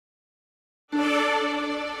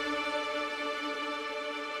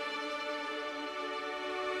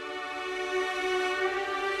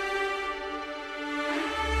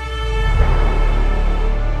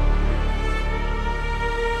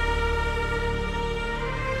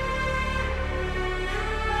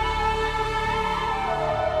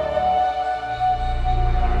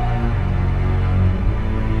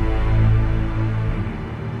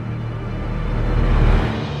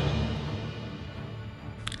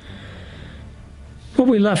Well,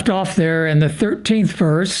 we left off there in the 13th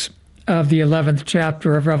verse of the 11th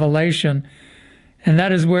chapter of Revelation, and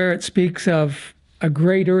that is where it speaks of a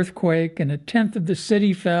great earthquake, and a tenth of the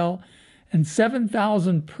city fell, and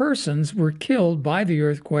 7,000 persons were killed by the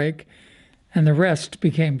earthquake, and the rest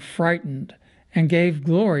became frightened and gave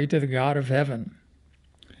glory to the God of heaven.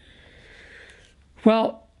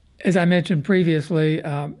 Well, as I mentioned previously,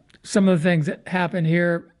 some of the things that happen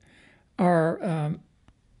here are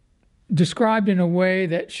described in a way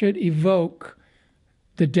that should evoke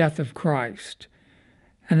the death of Christ.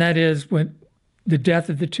 And that is when the death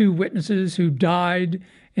of the two witnesses who died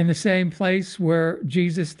in the same place where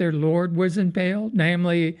Jesus, their Lord, was impaled,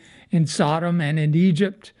 namely in Sodom and in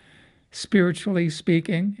Egypt, spiritually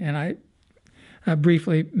speaking. And I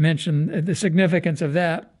briefly mentioned the significance of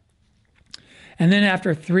that. And then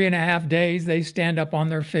after 3.5 days, they stand up on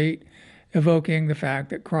their feet, evoking the fact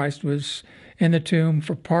that Christ was in the tomb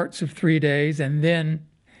for parts of 3 days, and then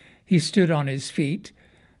he stood on his feet,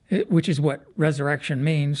 which is what resurrection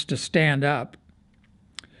means, to stand up.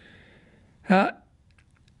 But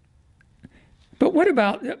what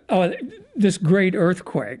about this great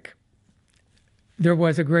earthquake? There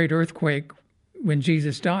was a great earthquake when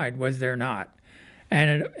Jesus died, was there not?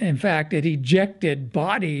 And in fact, it ejected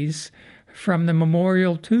bodies from the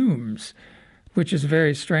memorial tombs, which is a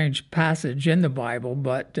very strange passage in the Bible,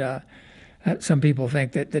 but some people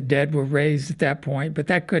think that the dead were raised at that point, but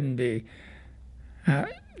that couldn't be.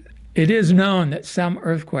 It is known that some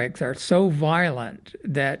earthquakes are so violent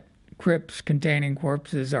that crypts containing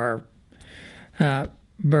corpses are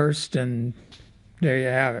burst, and there you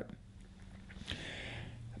have it.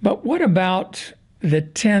 But what about the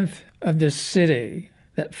tenth of the city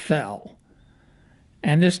that fell?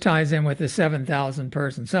 And this ties in with the 7,000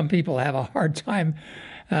 persons. Some people have a hard time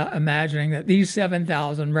imagining that these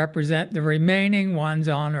 7,000 represent the remaining ones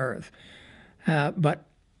on earth. But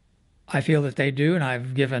I feel that they do, and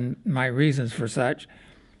I've given my reasons for such.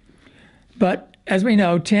 But as we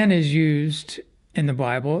know, 10 is used in the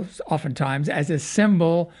Bible oftentimes as a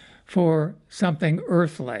symbol for something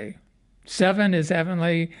earthly. 7 is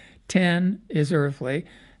heavenly, 10 is earthly,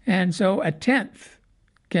 and so a tenth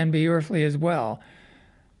can be earthly as well.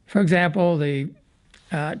 For example, the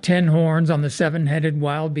 10 horns on the 7-headed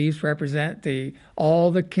wild beast represent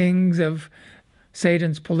all the kings of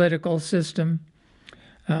Satan's political system.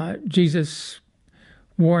 Jesus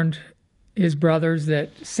warned his brothers that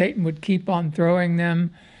Satan would keep on throwing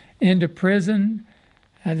them into prison,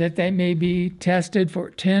 that they may be tested for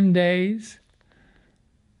 10 days.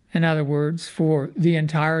 In other words, for the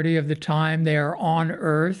entirety of the time they are on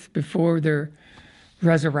earth before their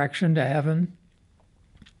resurrection to heaven.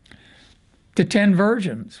 The 10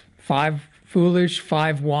 virgins, 5 foolish,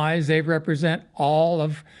 5 wise, they represent all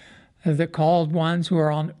of the called ones who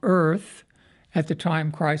are on earth at the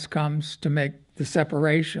time Christ comes to make the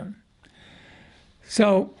separation.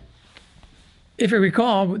 So, if you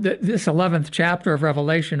recall, this 11th chapter of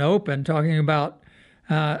Revelation opened talking about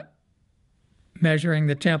measuring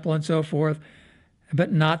the temple and so forth,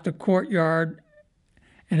 but not the courtyard.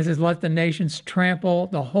 And it says, let the nations trample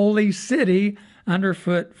the holy city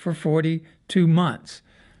underfoot for 42 months.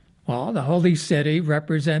 Well, the holy city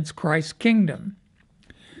represents Christ's kingdom.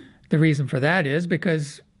 The reason for that is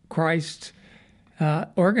because Christ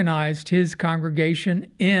organized his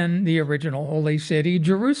congregation in the original holy city,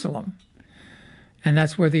 Jerusalem. And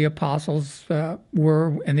that's where the apostles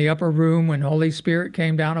were in the upper room when Holy Spirit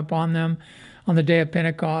came down upon them on the day of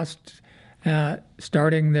Pentecost,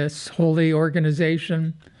 starting this holy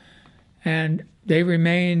organization. And they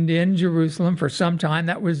remained in Jerusalem for some time.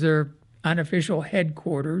 That was their unofficial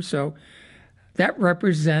headquarters. So that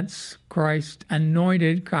represents Christ's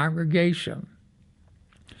anointed congregation.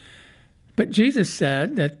 But Jesus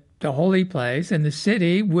said that the holy place and the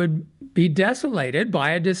city would be desolated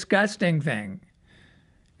by a disgusting thing.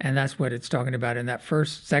 And that's what it's talking about in that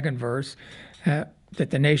second verse, that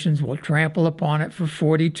the nations will trample upon it for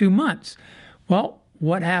 42 months. Well,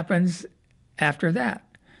 what happens after that?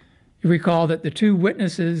 You recall that the two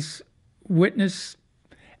witnesses witness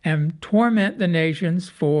and torment the nations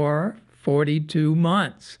for 42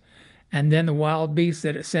 months. And then the wild beast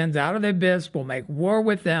that it sends out of the abyss will make war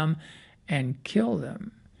with them and kill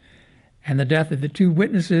them. And the death of the two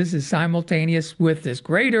witnesses is simultaneous with this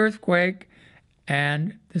great earthquake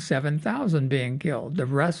and the 7,000 being killed. The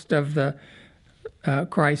rest of the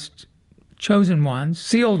Christ's chosen ones,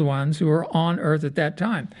 sealed ones who were on earth at that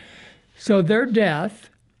time. So their death,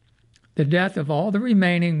 the death of all the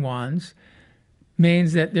remaining ones,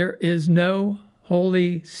 means that there is no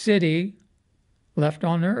holy city left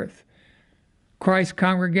on earth. Christ's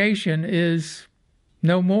congregation is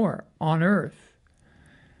no more on earth.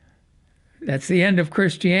 That's the end of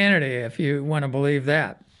Christianity, if you want to believe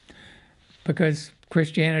that, because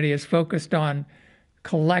Christianity is focused on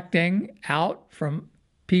collecting out from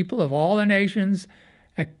people of all the nations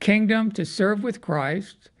a kingdom to serve with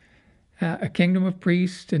Christ, a kingdom of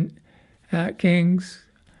priests and kings,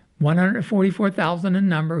 144,000 in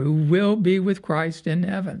number, who will be with Christ in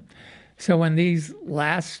heaven. So when these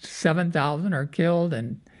last 7,000 are killed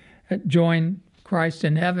and join Christ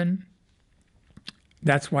in heaven,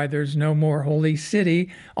 that's why there's no more holy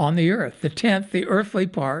city on the earth. The 10th, the earthly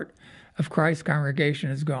part of Christ's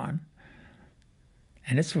congregation, is gone.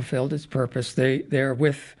 And it's fulfilled its purpose. They're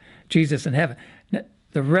with Jesus in heaven.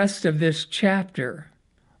 The rest of this chapter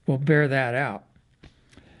will bear that out.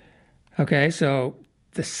 Okay, so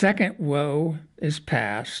the second woe is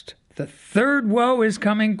past. The third woe is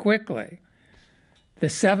coming quickly. The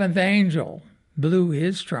seventh angel blew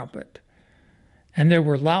his trumpet, and there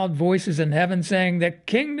were loud voices in heaven saying, "The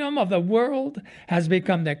kingdom of the world has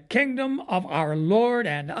become the kingdom of our Lord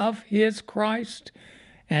and of his Christ,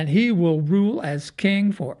 and he will rule as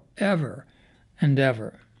king forever and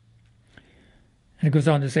ever." And it goes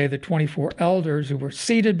on to say, the 24 elders who were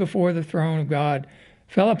seated before the throne of God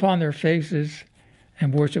fell upon their faces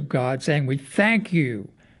and worshiped God, saying, "We thank you,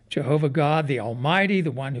 Jehovah God, the Almighty,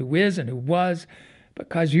 the one who is and who was,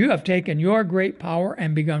 because you have taken your great power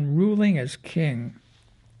and begun ruling as king."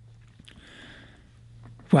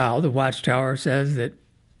 Well, the Watchtower says that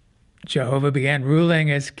Jehovah began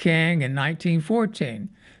ruling as king in 1914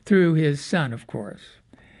 through his son, of course.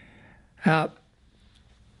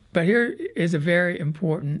 But here is a very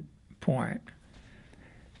important point.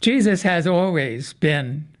 Jesus has always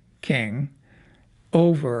been king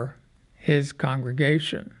over his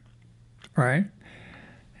congregation, right?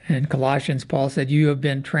 In Colossians, Paul said, "You have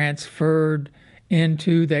been transferred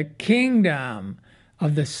into the kingdom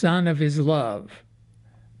of the Son of his love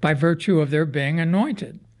by virtue of their being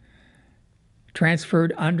anointed."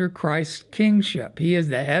 Transferred under Christ's kingship. He is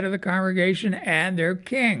the head of the congregation and their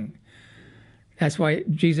king. That's why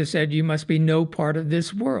Jesus said, "You must be no part of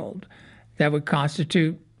this world." That would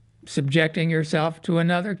constitute subjecting yourself to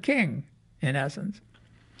another king, in essence.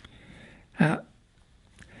 But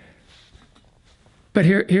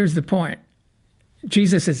here's the point.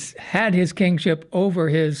 Jesus has had his kingship over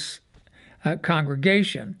his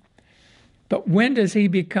congregation. But when does he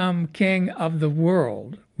become king of the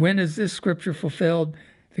world? When is this scripture fulfilled?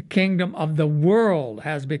 The kingdom of the world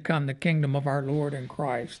has become the kingdom of our Lord in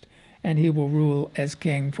Christ, and he will rule as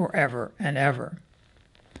king forever and ever.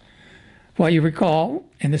 Well, you recall,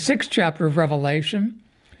 in the 6th chapter of Revelation,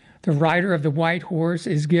 the rider of the white horse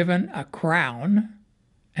is given a crown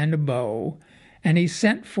and a bow, and he's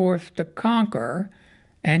sent forth to conquer,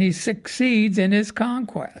 and he succeeds in his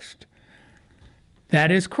conquest. That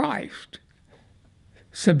is Christ,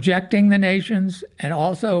 subjecting the nations and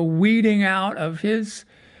also weeding out of his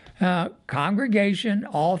congregation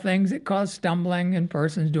all things that cause stumbling and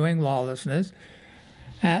persons doing lawlessness,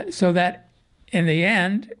 so that in the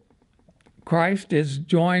end, Christ is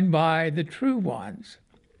joined by the true ones.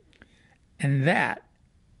 And that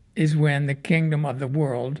is when the kingdom of the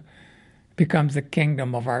world becomes the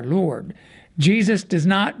kingdom of our Lord. Jesus does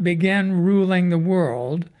not begin ruling the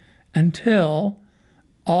world until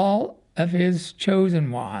all of his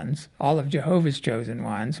chosen ones, all of Jehovah's chosen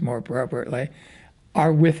ones, more appropriately,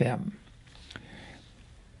 are with him.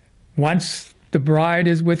 Once the bride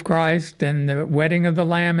is with Christ and the wedding of the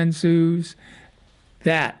Lamb ensues,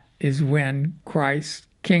 that is when Christ's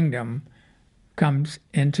kingdom comes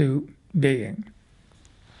into being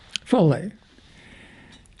fully.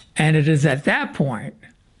 And it is at that point,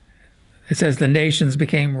 it says, the nations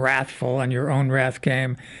became wrathful and your own wrath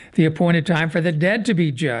came, the appointed time for the dead to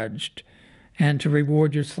be judged, and to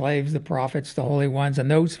reward your slaves, the prophets, the holy ones,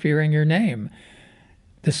 and those fearing your name,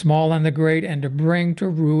 the small and the great, and to bring to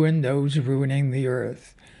ruin those ruining the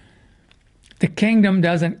earth. The kingdom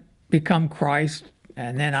doesn't become Christ,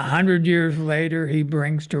 and then 100 years later he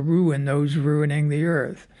brings to ruin those ruining the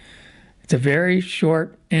earth. It's a very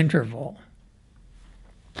short interval.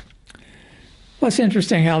 Well, it's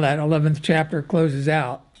interesting how that 11th chapter closes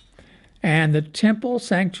out. And the temple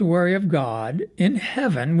sanctuary of God in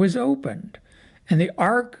heaven was opened, and the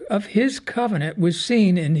ark of his covenant was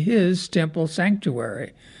seen in his temple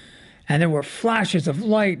sanctuary. And there were flashes of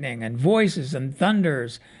lightning and voices and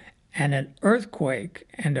thunders and an earthquake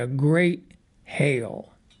and a great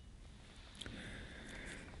hail.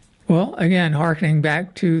 Well, again, hearkening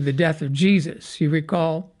back to the death of Jesus, you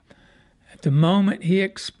recall at the moment he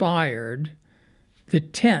expired, the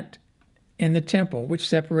tent in the temple, which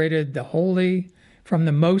separated the holy from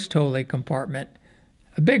the most holy compartment,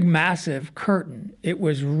 a big massive curtain, it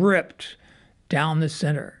was ripped down the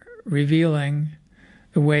center, revealing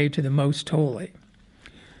the way to the most holy.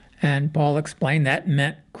 And Paul explained that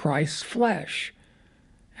meant Christ's flesh.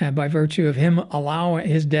 And by virtue of him allowing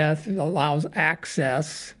his death, allows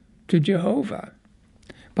access to Jehovah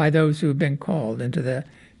by those who have been called into the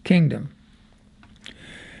kingdom.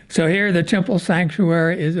 So here the temple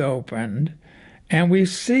sanctuary is opened, and we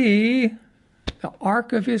see the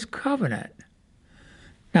Ark of his covenant.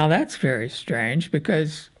 Now that's very strange,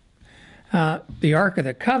 because the Ark of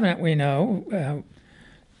the Covenant, we know,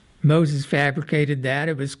 Moses fabricated that.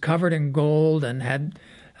 It was covered in gold and had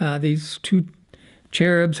these two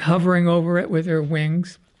cherubs hovering over it with their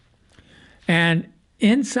wings. And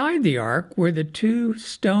inside the ark were the 2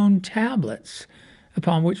 stone tablets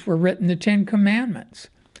upon which were written the 10 Commandments.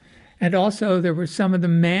 And also there was some of the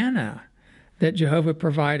manna that Jehovah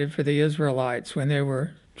provided for the Israelites when they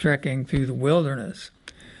were trekking through the wilderness.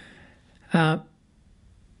 But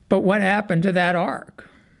what happened to that ark?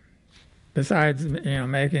 Besides,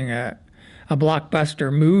 making a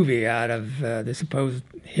blockbuster movie out of the supposed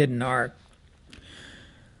hidden ark.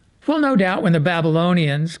 Well, no doubt when the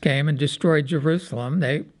Babylonians came and destroyed Jerusalem,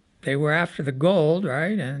 they were after the gold,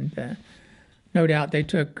 right? And no doubt they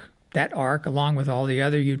took that ark along with all the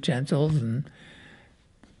other utensils, and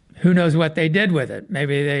who knows what they did with it.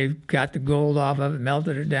 Maybe they got the gold off of it,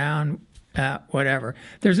 melted it down, whatever.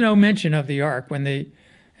 There's no mention of the ark. When the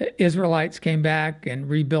Israelites came back and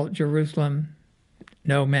rebuilt Jerusalem,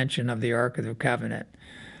 no mention of the Ark of the Covenant.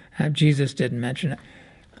 Jesus didn't mention it.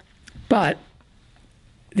 But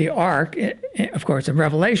the Ark, of course, in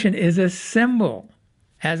Revelation is a symbol,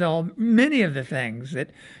 as many of the things that,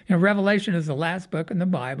 Revelation is the last book in the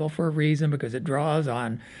Bible for a reason, because it draws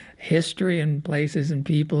on history and places and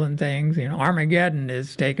people and things. Armageddon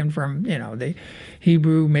is taken from, the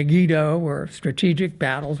Hebrew Megiddo, where strategic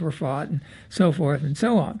battles were fought and so forth and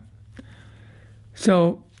so on.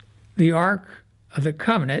 So the Ark of the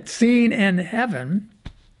Covenant, seen in heaven,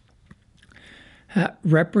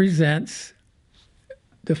 represents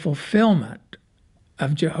the fulfillment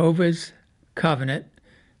of Jehovah's covenant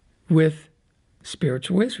with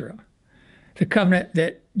spiritual Israel. The covenant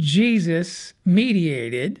that Jesus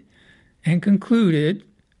mediated and concluded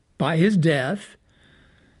by his death.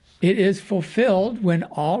 It is fulfilled when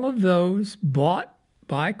all of those bought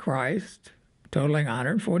by Christ, totaling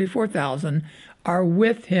 144,000, are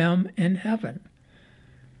with him in heaven.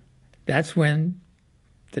 That's when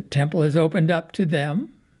the temple is opened up to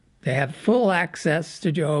them. They have full access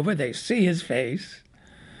to Jehovah. They see his face.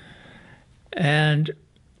 And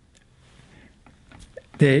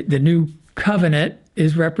the new covenant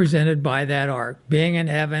is represented by that ark. Being in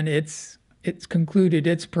heaven, it's concluded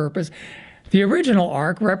its purpose. The original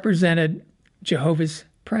ark represented Jehovah's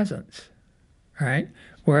presence, right?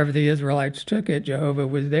 Wherever the Israelites took it, Jehovah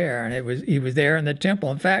was there, and he was there in the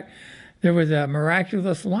temple. In fact, there was a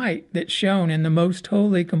miraculous light that shone in the most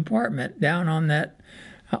holy compartment down on that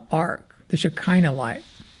ark, the Shekinah light.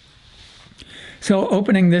 So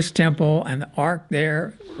opening this temple and the ark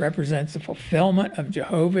there represents the fulfillment of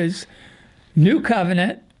Jehovah's new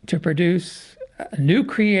covenant to produce a new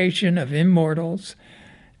creation of immortals,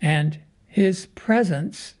 and his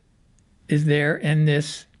presence is there in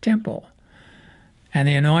this temple. And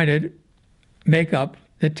the anointed make up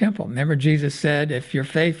the temple. Remember, Jesus said, if you're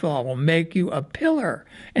faithful, I will make you a pillar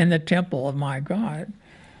in the temple of my God.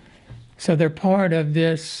 So they're part of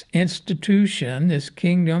this institution, this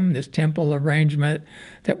kingdom, this temple arrangement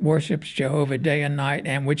that worships Jehovah day and night,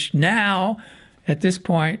 and which now, at this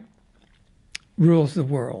point, rules the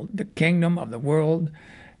world. The kingdom of the world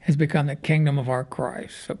has become the kingdom of our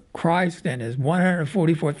Christ. So Christ and his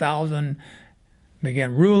 144,000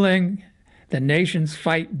 began ruling. The nations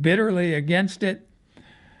fight bitterly against it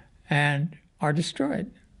and are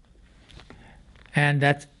destroyed. And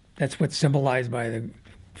that's what's symbolized by the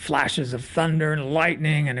flashes of thunder and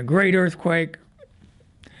lightning and a great earthquake.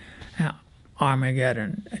 Now,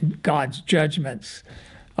 Armageddon, and God's judgments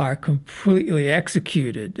are completely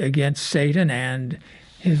executed against Satan and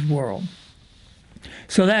his world.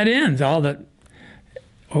 So that ends all the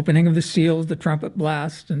opening of the seals, the trumpet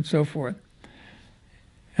blast, and so forth.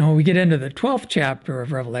 And when we get into the 12th chapter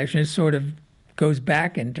of Revelation, it sort of goes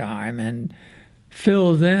back in time and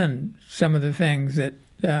fills in some of the things that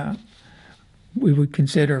we would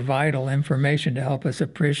consider vital information to help us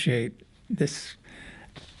appreciate this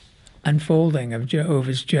unfolding of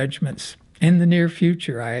Jehovah's judgments in the near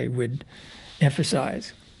future, I would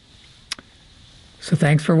emphasize. So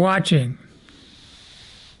thanks for watching.